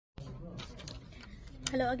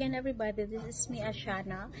Hello again, everybody. This is me,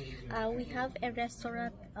 Ashana. We have a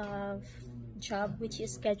restaurant job which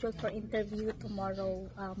is scheduled for interview tomorrow,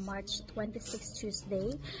 March 26,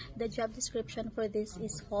 Tuesday. The job description for this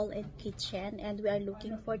is hall and kitchen, and we are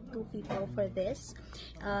looking for 2 people for this.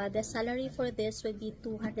 The salary for this will be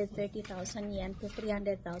 230,000 yen to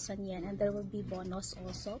 300,000 yen, and there will be bonus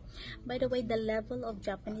also. By the way, the level of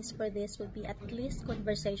Japanese for this will be at least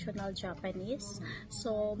conversational Japanese.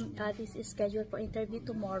 So this is scheduled for interview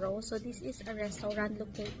tomorrow. So this is a restaurant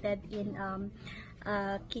located in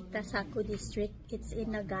Kitasaku district. It's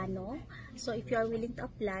in Nagano. So if you are willing to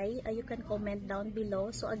apply, you can comment down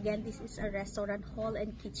below. So again, this is a restaurant hall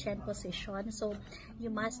and kitchen position. So you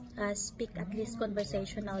must speak at least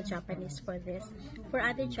conversational Japanese for this. For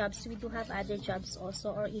other jobs, we do have other jobs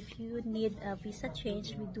also, or if you need a visa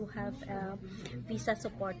change, we do have visa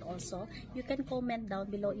support also. You can comment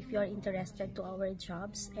down below if you are interested to our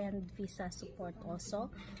jobs and visa support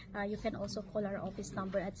also. You can also call our office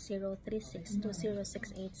number at 036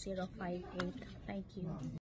 2068 058. Thank you.